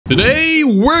Today,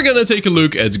 we're gonna take a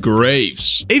look at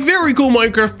graves. A very cool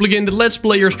Minecraft plugin that lets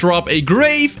players drop a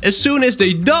grave as soon as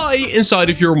they die inside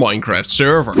of your Minecraft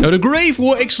server. Now, the grave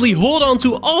will actually hold on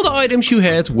to all the items you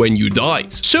had when you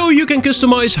died. So you can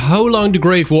customize how long the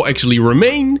grave will actually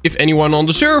remain, if anyone on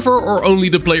the server or only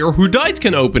the player who died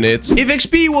can open it, if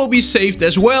XP will be saved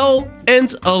as well,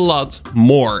 and a lot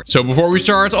more. So before we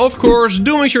start, of course,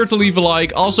 do make sure to leave a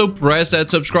like. Also, press that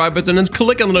subscribe button and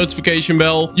click on the notification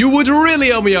bell. You would really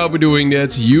help me out by doing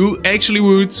that. You actually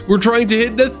would. We're trying to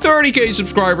hit the 30k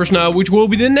subscribers now, which will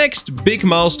be the next big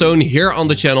milestone here on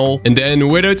the channel. And then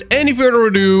without any further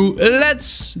ado,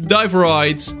 let's dive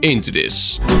right into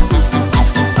this.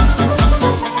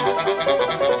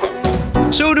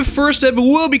 So the first step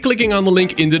will be clicking on the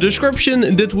link in the description,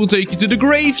 and that will take you to the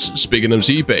Graves Spigot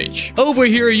MC page. Over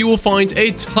here you will find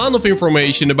a ton of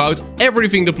information about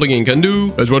everything the plugin can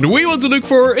do, but what we want to look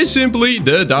for is simply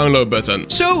the download button.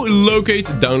 So locate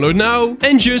download now,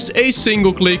 and just a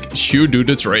single click should do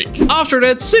the trick. After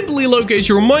that, simply locate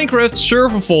your Minecraft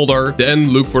server folder, then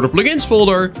look for the plugins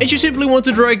folder, and you simply want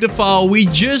to drag the file we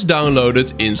just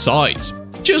downloaded inside.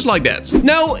 Just like that.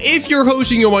 Now, if you're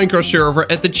hosting your Minecraft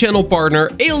server at the channel partner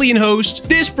Alienhost,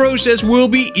 this process will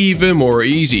be even more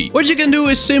easy. What you can do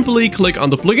is simply click on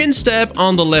the plugins tab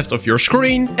on the left of your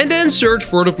screen and then search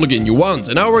for the plugin you want.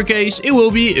 In our case, it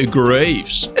will be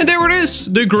Graves. And there it is,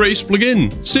 the Graves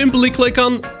plugin. Simply click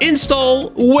on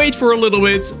install, wait for a little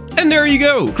bit, and there you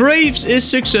go. Graves is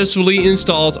successfully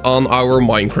installed on our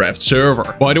Minecraft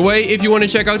server. By the way, if you want to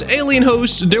check out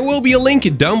Alienhost, there will be a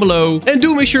link down below, and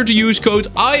do make sure to use code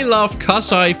I love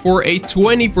Kasai for a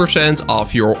 20%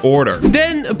 off your order.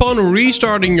 Then, upon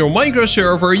restarting your Minecraft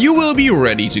server, you will be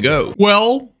ready to go.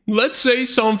 Well, let's say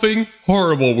something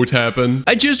horrible would happen.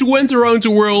 I just went around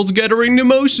the world gathering the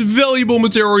most valuable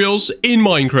materials in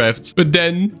Minecraft. But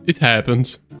then, it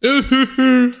happened.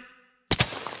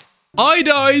 I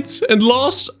died and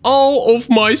lost all of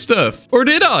my stuff. Or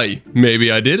did I?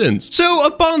 Maybe I didn't. So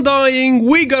upon dying,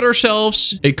 we got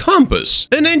ourselves a compass.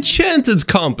 An enchanted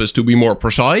compass to be more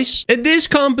precise. And this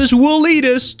compass will lead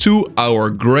us to our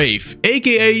grave,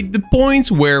 aka the point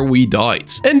where we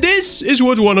died. And this is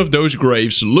what one of those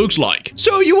graves looks like.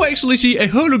 So you actually see a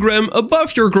hologram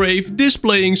above your grave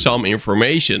displaying some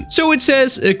information. So it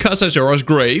says Kasazora's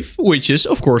grave, which is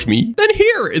of course me. Then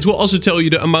here it will also tell you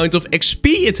the amount of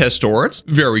XP it has stored.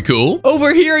 Very cool.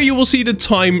 Over here you will see the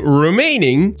time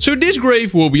remaining. So this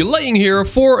grave will be laying here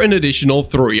for an additional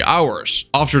 3 hours.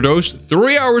 After those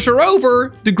 3 hours are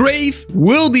over, the grave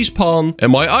will despawn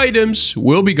and my items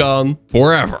will be gone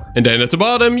forever. And then at the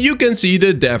bottom you can see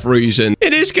the death reason.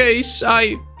 In this case,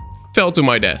 I fell to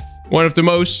my death. One of the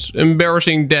most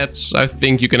embarrassing deaths I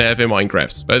think you can have in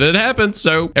Minecraft. But it happened,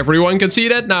 so everyone can see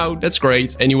that now. That's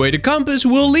great. Anyway, the compass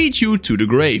will lead you to the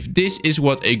grave. This is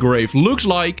what a grave looks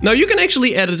like. Now, you can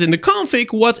actually edit in the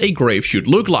config what a grave should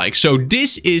look like. So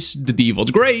this is the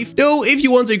default grave. Though, if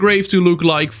you want a grave to look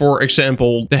like, for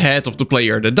example, the head of the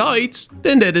player that died,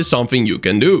 then that is something you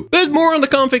can do. But more on the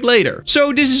config later.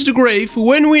 So this is the grave.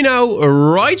 When we now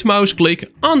right mouse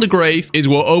click on the grave, it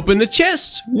will open the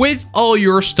chest with all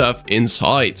your stuff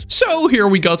inside. So here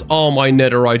we got all my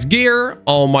netherite gear,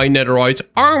 all my netherite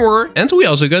armor, and we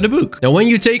also got a book. Now when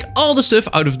you take all the stuff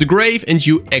out of the grave and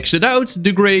you exit out,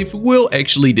 the grave will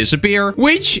actually disappear,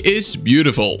 which is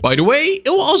beautiful. By the way, it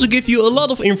will also give you a lot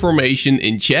of information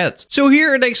in chat. So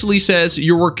here it actually says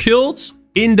you were killed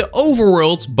in the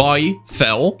overworld by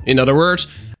fell. In other words,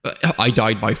 I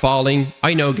died by falling.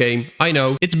 I know, game. I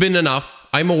know. It's been enough.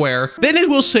 I'm aware. Then it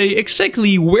will say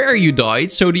exactly where you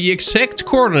died, so the exact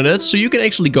coordinates, so you can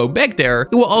actually go back there.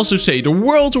 It will also say the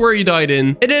world where you died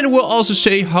in, and then it will also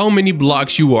say how many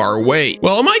blocks you are away.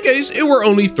 Well, in my case, it were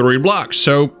only 3 blocks,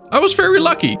 so I was very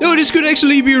lucky. No, this could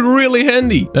actually be really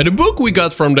handy. Now, the book we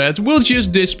got from that will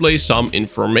just display some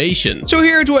information. So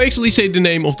here it will actually say the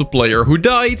name of the player who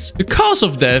died, the cause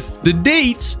of death, the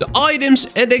date, the items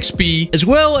and XP, as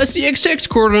well as the exact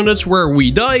coordinates where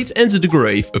we died and the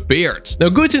grave appeared. Now,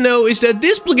 good to know is that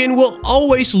this plugin will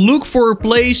always look for a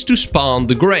place to spawn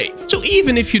the grave. So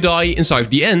even if you die inside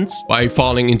the end, by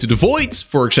falling into the void,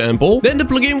 for example, then the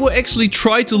plugin will actually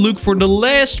try to look for the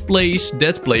last place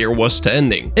that player was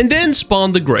standing, and then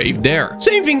spawn the grave there.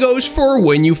 Same thing goes for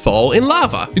when you fall in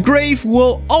lava. The grave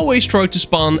will always try to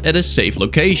spawn at a safe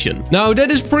location. Now,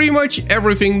 that is pretty much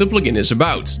everything the plugin is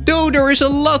about, though there is a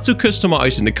lot to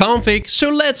customize in the config, so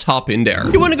let's hop in there.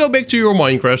 You want to go back to your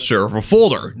Minecraft server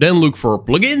folder, then look for for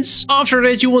plugins. After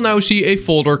that, you will now see a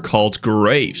folder called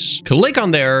Graves. Click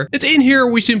on there, and in here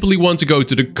we simply want to go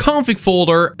to the config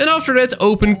folder, and after that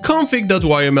open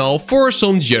config.yml for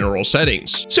some general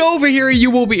settings. So over here you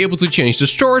will be able to change the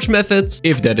storage method,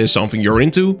 if that is something you're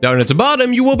into. Down at the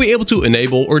bottom you will be able to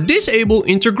enable or disable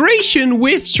integration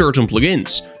with certain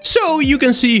plugins. So you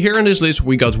can see here in this list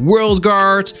we got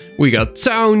WorldGuard, we got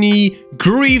Townie,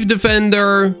 Grief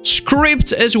Defender,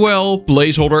 Script as well,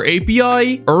 Placeholder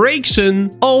API,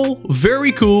 Rakesen, all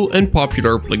very cool and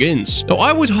popular plugins. Now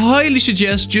I would highly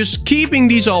suggest just keeping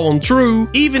these all on true,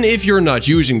 even if you're not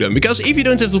using them, because if you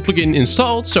don't have the plugin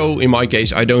installed, so in my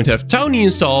case I don't have Townie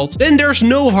installed, then there's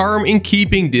no harm in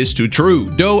keeping this to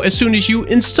true. Though as soon as you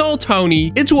install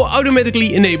Townie, it will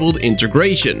automatically enable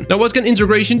integration. Now what can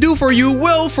integration do for you?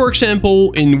 Well, for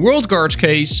example, in WorldGuard's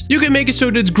case, you can make it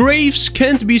so that graves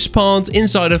can't be spawned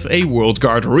inside of a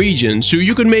WorldGuard region. So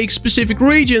you can make specific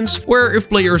regions where if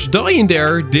players die in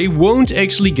there, they won't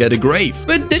actually get a grave.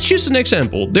 But that's just an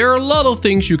example. There are a lot of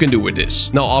things you can do with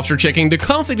this. Now after checking the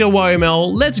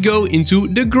config.yml, let's go into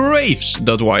the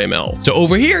graves.yml. So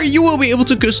over here, you will be able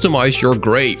to customize your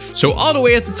grave. So all the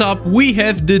way at the top, we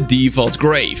have the default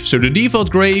grave. So the default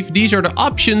grave, these are the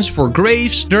options for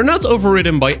graves. They're not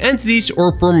overridden by entities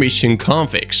or permission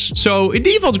configs. So a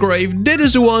default grave, that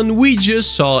is the one we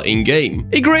just saw in game.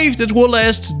 A grave that will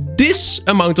last this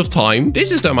amount of time.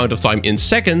 This is the amount of time in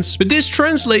seconds, but this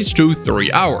translates to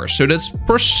 3 hours. So that's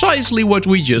precisely what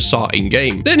we just saw in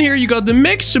game. Then here you got the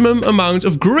maximum amount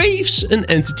of graves an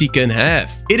entity can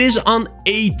have. It is on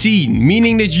 18,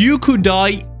 meaning that you could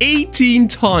die 18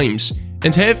 times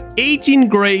and have 18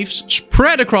 graves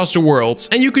spread across the world,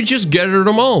 and you could just gather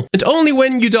them all. And only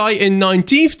when you die a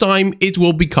 19th time, it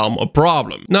will become a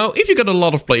problem. Now, if you got a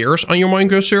lot of players on your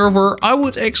Minecraft server, I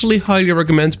would actually highly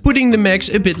recommend putting the max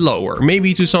a bit lower,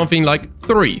 maybe to something like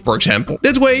 3, for example.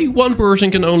 That way, one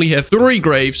person can only have 3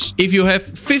 graves. If you have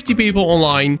 50 people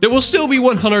online, there will still be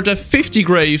 150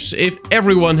 graves if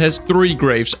everyone has 3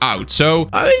 graves out. So,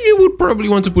 you would probably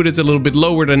want to put it a little bit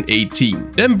lower than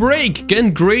 18. Then break.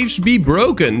 Can graves be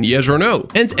broken? Yes or no?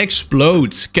 And explode.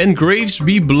 Can graves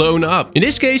be blown up? In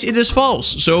this case, it is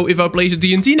false. So if I place a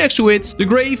TNT next to it, the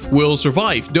grave will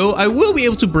survive, though I will be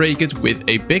able to break it with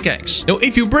a pickaxe. Now,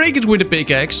 if you break it with a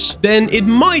pickaxe, then it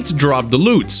might drop the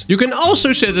loot. You can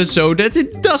also set it so that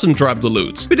it doesn't drop the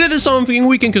loot, but that is something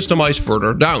we can customize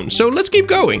further down. So let's keep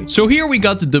going. So here we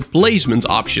got the placement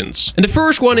options. And the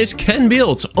first one is can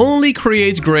build. Only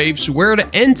create graves where the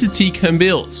entity can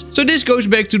build. So this goes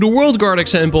back to the WorldGuard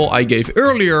example I gave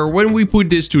earlier. When we put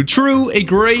this to true, a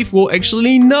grave will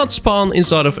actually not spawn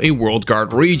inside of a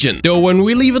WorldGuard region. Though when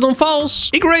we leave it on false,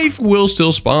 a grave will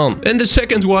still spawn. And the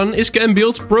second one is can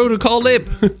build protocol lib.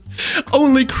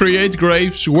 Only create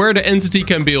graves where the entity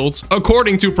can build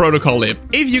according to protocol lib.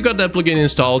 If you got that plugin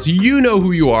installed, you know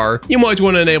who you are. You might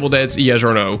want to enable that, yes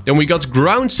or no. Then we got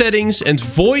ground settings and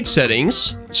void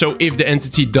settings. So if the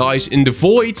entity dies in the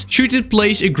void, should it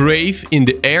place a grave in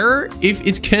the air if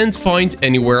it can't find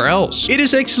anywhere else? It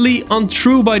is actually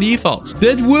untrue by default.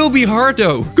 That will be hard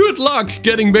though. Good luck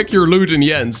getting back your loot in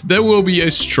the end. That will be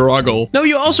a struggle. Now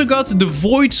you also got the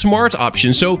void smart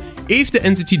option. So if the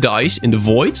entity dies in the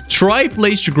void, try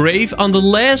place the grave on the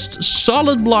last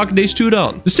solid block they stood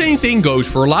on. The same thing goes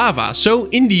for lava. So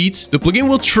indeed, the plugin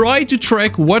will try to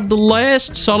track what the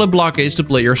last solid block is the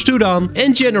player stood on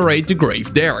and generate the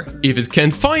grave there. If it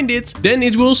can't find it, then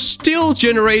it will still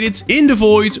generate it in the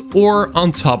void or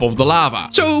on top of the lava.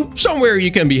 So somewhere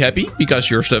you can be happy because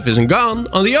your stuff isn't gone.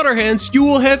 On the other hand, you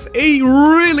will have a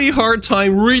really hard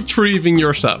time retrieving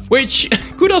your stuff, which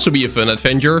could also be a fun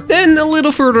adventure. Then a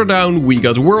little further down, we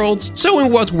got worlds. So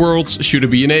in what worlds should it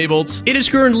be enabled? It is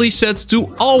currently set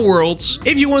to all worlds.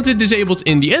 If you want it disabled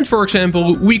in the end, for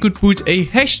example, we could put a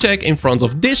hashtag in front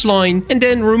of this line and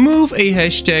then remove a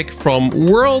hashtag from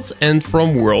world and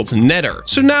from world nether.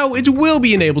 So now it will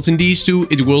be enabled in these two.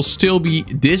 It will still be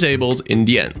disabled in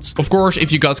the end. Of course,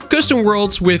 if you got custom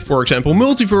worlds with, for example,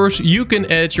 multiverse, you can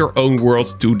add your own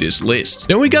world to this list.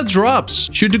 Then we got drops.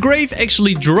 Should the grave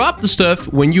actually drop the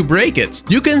stuff when you break it?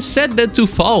 You can set that to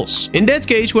false. In that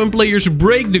case, when players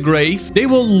break the grave, they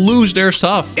will lose their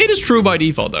stuff. It is true by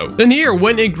default though. Then here,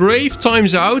 when a grave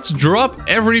times out, drop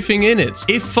everything in it.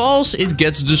 If false, it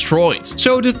gets destroyed.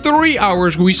 So the 3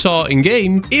 hours we saw in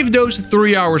game, if those 3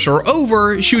 3 hours are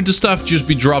over, should the stuff just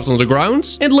be dropped on the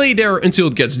ground and lay there until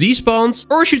it gets despawned,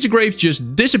 or should the grave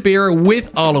just disappear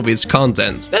with all of its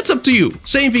content? That's up to you.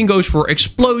 Same thing goes for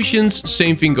explosions,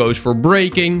 same thing goes for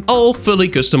breaking, all fully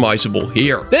customizable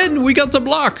here. Then we got the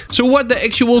block. So what the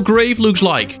actual grave looks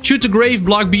like. Should the grave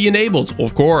block be enabled?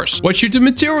 Of course. What should the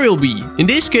material be? In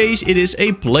this case, it is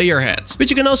a player hat,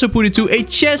 but you can also put it to a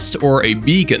chest or a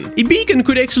beacon. A beacon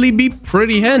could actually be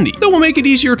pretty handy. That will make it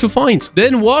easier to find.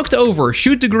 Then walked over.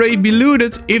 Should the grave be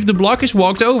looted if the block is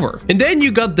walked over? And then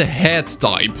you got the head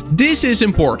type. This is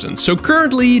important. So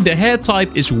currently the head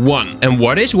type is 1. And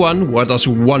what is 1? What does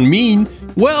 1 mean?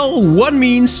 Well, 1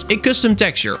 means a custom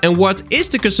texture. And what is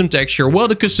the custom texture? Well,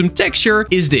 the custom texture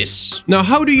is this. Now,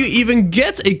 how do you even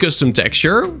get a custom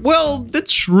texture? Well,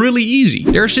 that's really easy.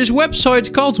 There's this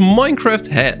website called Minecraft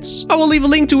Heads. I will leave a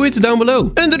link to it down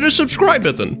below under the subscribe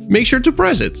button. Make sure to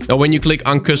press it. Now, when you click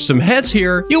on custom heads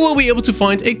here, you will be able to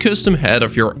find a custom head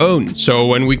of your own. So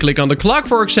when we click on the clock,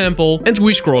 for example, and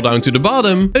we scroll down to the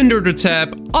bottom, under the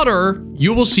tab Other,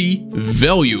 you will see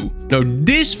value. Now,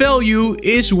 this value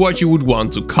is what you would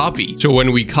want to copy. So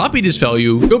when we copy this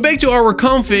value, go back to our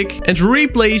config and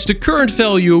replace the current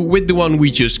value with the one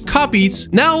we just copied.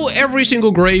 Now every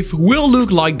single grave will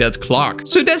look like that clock.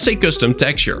 So that's a custom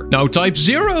texture. Now type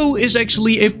 0 is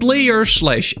actually a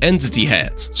player/entity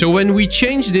head. So when we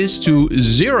change this to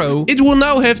 0, it will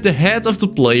now have the head of the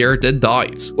player that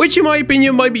died, which in my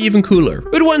opinion might be even cooler.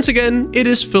 But once again, it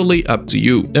is fully up to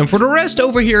you. And for the rest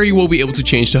over here, you will be able to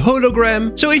change the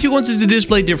hologram. So if you wanted to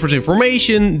display different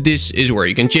information, this is where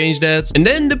you can change that. And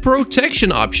then the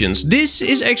protection options. This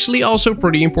is actually also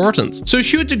pretty important. So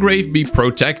should the grave be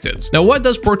protected? Now, what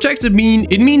does protected mean?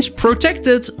 It means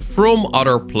protected from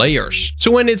other players.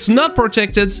 So when it's not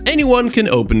protected, anyone can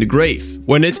open the grave.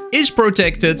 When it is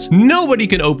protected, nobody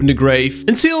can open the grave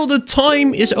until the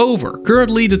time is over.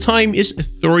 Currently, the time is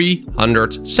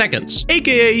 300 seconds,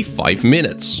 aka 5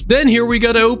 minutes. Then here we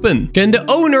got open. Can the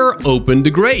owner open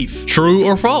the grave? True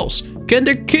or false? Can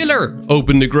the killer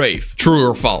open the grave? True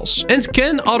or false? And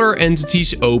can other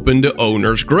entities open the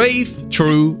owner's grave?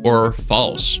 True or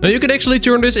false? Now you can actually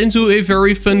turn this into a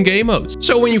very fun game mode.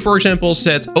 So when you, for example,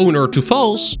 set owner to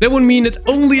false, that would mean that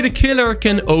only the killer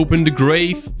can open the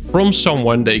grave from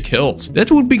someone they killed.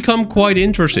 That would become quite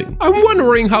interesting. I'm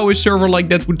wondering how a server like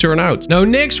that would turn out. Now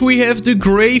next we have the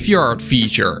graveyard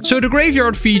feature. So the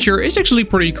graveyard feature is actually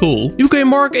pretty cool. You can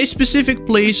mark a specific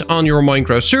place on your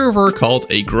Minecraft server called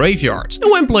a graveyard.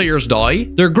 And when players die,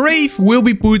 their grave will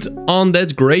be put on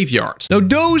that graveyard. Now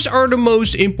those are the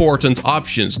most important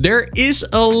options. There is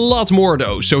a lot more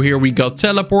though. So here we got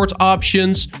teleport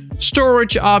options,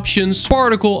 storage options,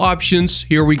 particle options.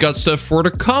 Here we got stuff for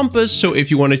the compass. So if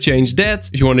you want to change that,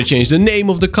 if you want to change the name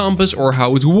of the compass or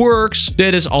how it works,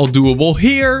 that is all doable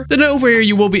here. Then over here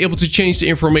you will be able to change the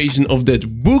information of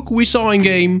that book we saw in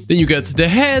game. Then you get the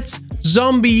head,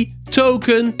 zombie,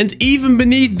 token, and even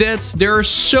beneath that there are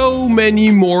so many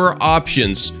more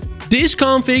options. This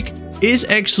config is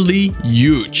actually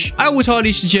huge. I would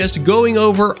highly suggest going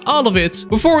over all of it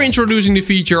before introducing the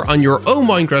feature on your own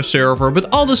Minecraft server,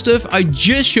 but all the stuff I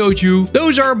just showed you,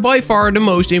 those are by far the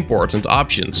most important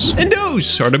options. And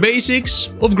those are the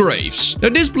basics of graves. Now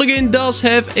this plugin does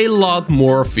have a lot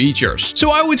more features, so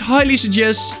I would highly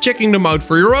suggest checking them out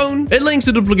for your own. A link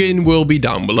to the plugin will be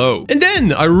down below. And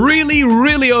then I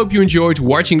really hope you enjoyed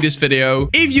watching this video.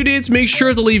 If you did, make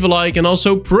sure to leave a like and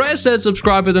also press that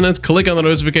subscribe button and click on the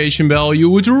notification bell. You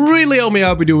would really help me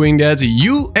out by doing that.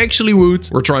 You actually would.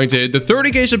 We're trying to hit the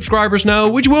 30k subscribers now,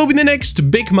 which will be the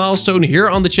next big milestone here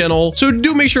on the channel. So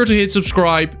do make sure to hit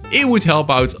subscribe. It would help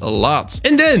out a lot.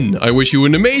 And then I wish you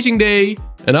an amazing day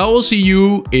and I will see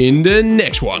you in the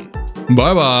next one.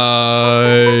 Bye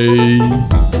bye.